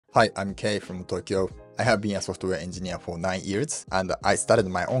Hi, I'm Kei from Tokyo. I have been a software engineer for 9 years and I started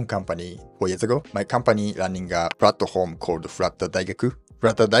my own company 4 years ago. My company running a platform called Flutter Daigaku.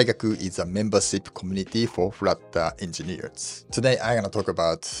 Flutter Daigaku is a membership community for Flutter engineers. Today I'm gonna talk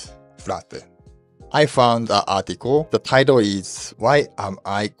about Flutter. I found an article. The title is Why Am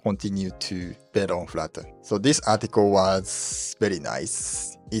I Continue to Bet on Flutter? So this article was very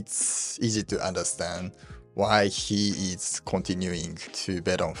nice. It's easy to understand why he is continuing to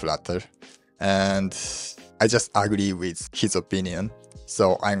bet on Flutter. And I just agree with his opinion.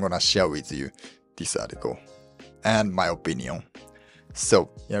 So I'm gonna share with you this article and my opinion. So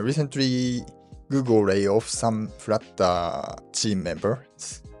recently Google laid off some Flutter team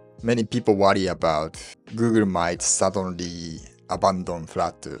members. Many people worry about Google might suddenly abandon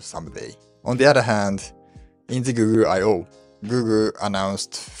Flutter someday. On the other hand, in the Google I/O, Google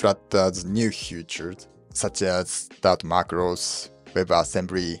announced Flutter's new features such as Start macros,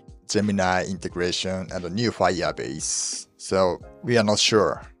 WebAssembly, Gemini integration, and a new Firebase. So we are not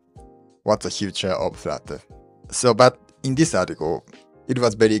sure what's the future of Flutter. But in this article, it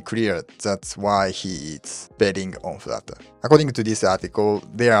was very clear that's why he is betting on Flutter. According to this article,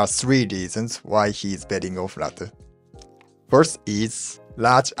 there are 3 reasons why he is betting on Flutter. First is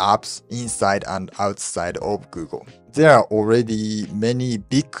large apps inside and outside of Google. There are already many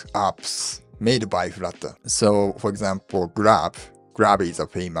big apps made by Flutter. So for example, Grab is a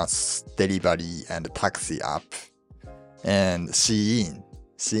famous delivery and taxi app. And Shein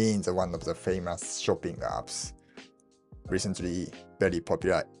is one of the famous shopping apps. Recently very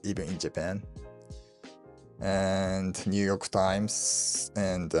popular even in Japan. And New York Times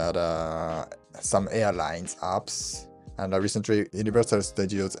and some airlines apps. And recently Universal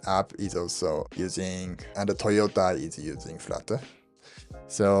Studios app is also using, and Toyota is using Flutter.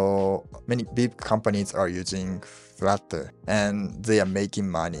 So many big companies are using Flutter and they are making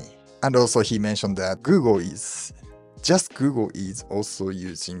money. And also he mentioned that Google is also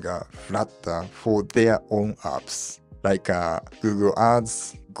using Flutter for their own apps, like Google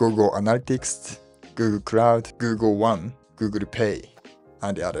Ads, Google Analytics, Google Cloud, Google One, Google Pay,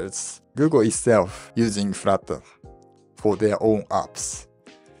 and the others. Google itself using Flutter for their own apps.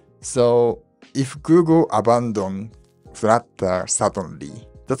 So if Google abandon Flutter suddenly,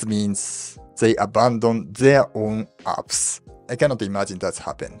 that means they abandon their own apps. I cannot imagine that's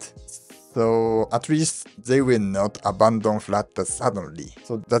happened. So at least they will not abandon Flutter suddenly.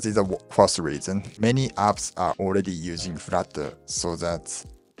 So that is the first reason. Many apps are already using Flutter, so that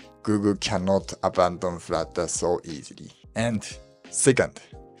Google cannot abandon Flutter so easily. And second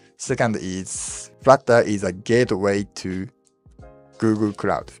is Flutter is a gateway to Google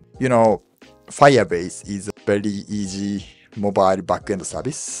Cloud. You know, Firebase is a very easy mobile backend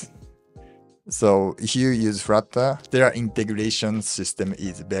service. So if you use Flutter, their integration system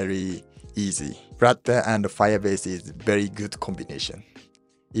is very easy. Flutter and Firebase is very good combination.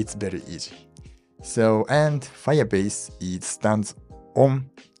 It's very easy. So, and Firebase stands on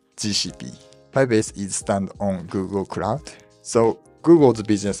GCP. Firebase stands on Google Cloud. So Google's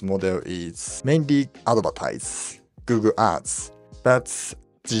business model is mainly advertise, Google Ads. That's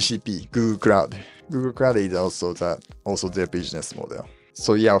GCP, Google Cloud. Google Cloud is also their business model.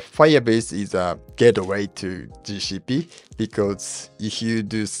 So yeah, Firebase is a gateway to GCP because if you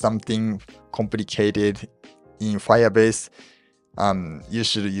do something complicated in Firebase, you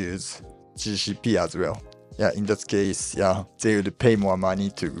should use GCP as well. Yeah, in that case, yeah, they would pay more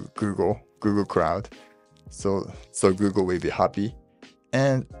money to Google Cloud. So Google will be happy.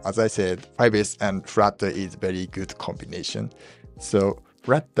 And as I said, Firebase and Flutter is very good combination. So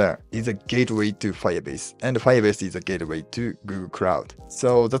Flutter is a gateway to Firebase, and Firebase is a gateway to Google Cloud.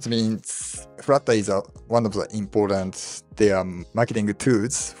 So that means Flutter is one of the important marketing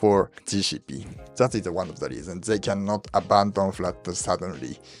tools for GCP. That is one of the reasons they cannot abandon Flutter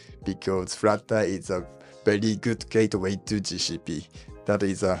suddenly, because Flutter is a very good gateway to GCP. That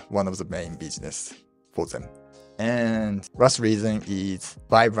is one of the main business for them. And last reason is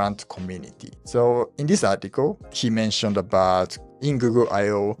vibrant community. So in this article, he mentioned about in Google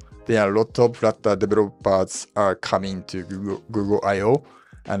I/O, there are a lot of Flutter developers are coming to Google I/O,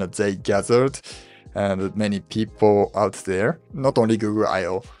 and they gathered, and many people out there. Not only Google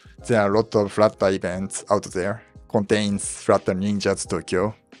I/O, there are a lot of Flutter events out there. Contains FlutterNinjas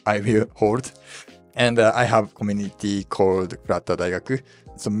TOKYO. I will hold. And I have community called Flutter Daigaku.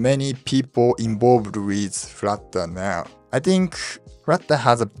 So many people involved with Flutter now. I think Flutter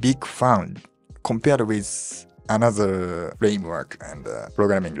has a big fan compared with another framework and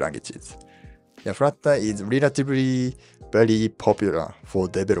programming languages. Yeah, Flutter is relatively very popular for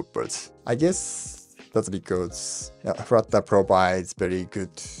developers. I guess That's because Flutter provides very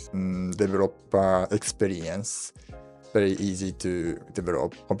good developer experience, very easy to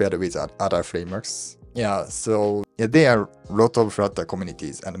develop compared with other frameworks. So there are a lot of Flutter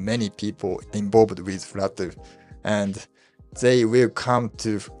communities and many people involved with Flutter, and they will come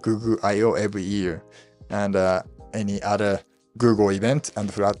to Google I/O every year and any other Google event and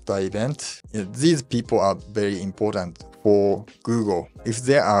Flutter event. These people are very important for Google. If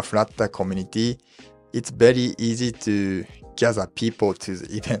there are Flutter community, it's very easy to gather people to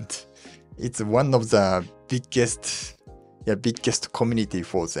the event. It's one of the biggest community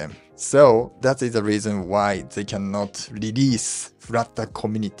for them. So that is the reason why they cannot release Flutter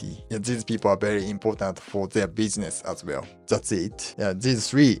community. These people are very important for their business as well. That's it. These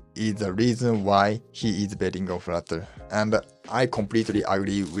three is the reason why he is betting on Flutter. And I completely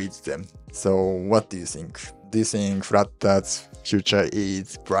agree with them. So what do you think? Do you think Flutter's future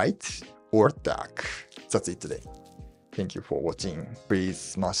is bright or dark? That's it today. Thank you for watching. Please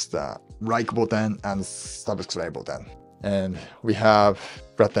smash the like button and subscribe button. And we have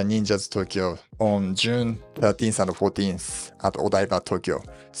FlutterNinjas Tokyo on June 13th and 14th at Odaiba, Tokyo.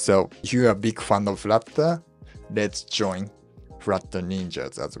 So if you're a big fan of Flutter, let's join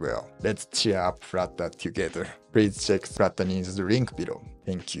FlutterNinjas as well. Let's cheer up Flutter together. Please check FlutterNinjas link below.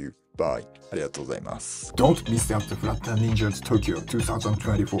 Thank you. Bye. ありがとうございます。Don't miss out to FlutterNinjas Tokyo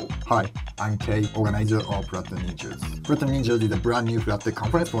 2024. Hi, I'm Kei, organizer of FlutterNinjas. FlutterNinjas is a brand new Flutter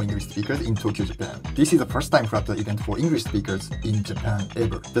conference for English speakers in Tokyo, Japan. This is the first time Flutter event for English speakers in Japan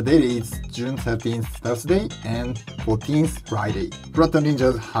ever. The date is June 13th Thursday and 14th Friday.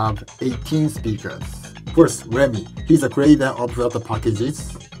 FlutterNinjas have 18 speakers. First, Remy. He's a creator of Flutter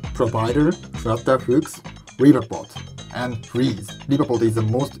packages, provider, Flutter hooks, Riverbot, and Freeze. Riverbot is the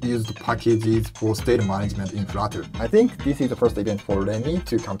most used packages for state management in Flutter. I think this is the first event for Remy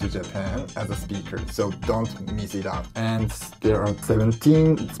to come to Japan as a speaker, so don't miss it out. And there are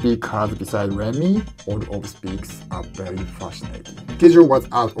 17 speakers beside Remy. All of speaks are very fascinating. Schedule was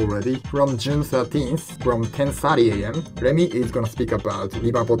out already. From June 13th, from 10:30 a.m., Remy is gonna speak about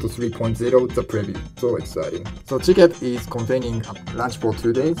Riverbot 3.0, the preview. So exciting. So ticket is containing lunch for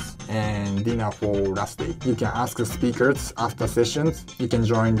 2 days and dinner for last day. You can ask the speaker after sessions. You can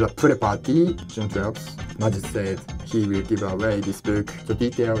join the pre-party June 12th. Majid said he will give away this book. The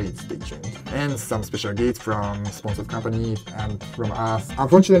detail is stay tuned. And some special gifts from sponsored companies and from us.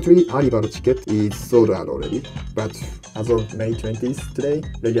 Unfortunately, early bird ticket is sold out already. But as of May 20th today,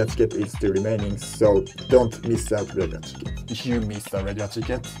 regular ticket is still remaining. So don't miss out regular ticket. If you miss the regular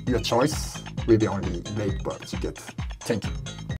ticket, your choice will be only late bird ticket. Thank you.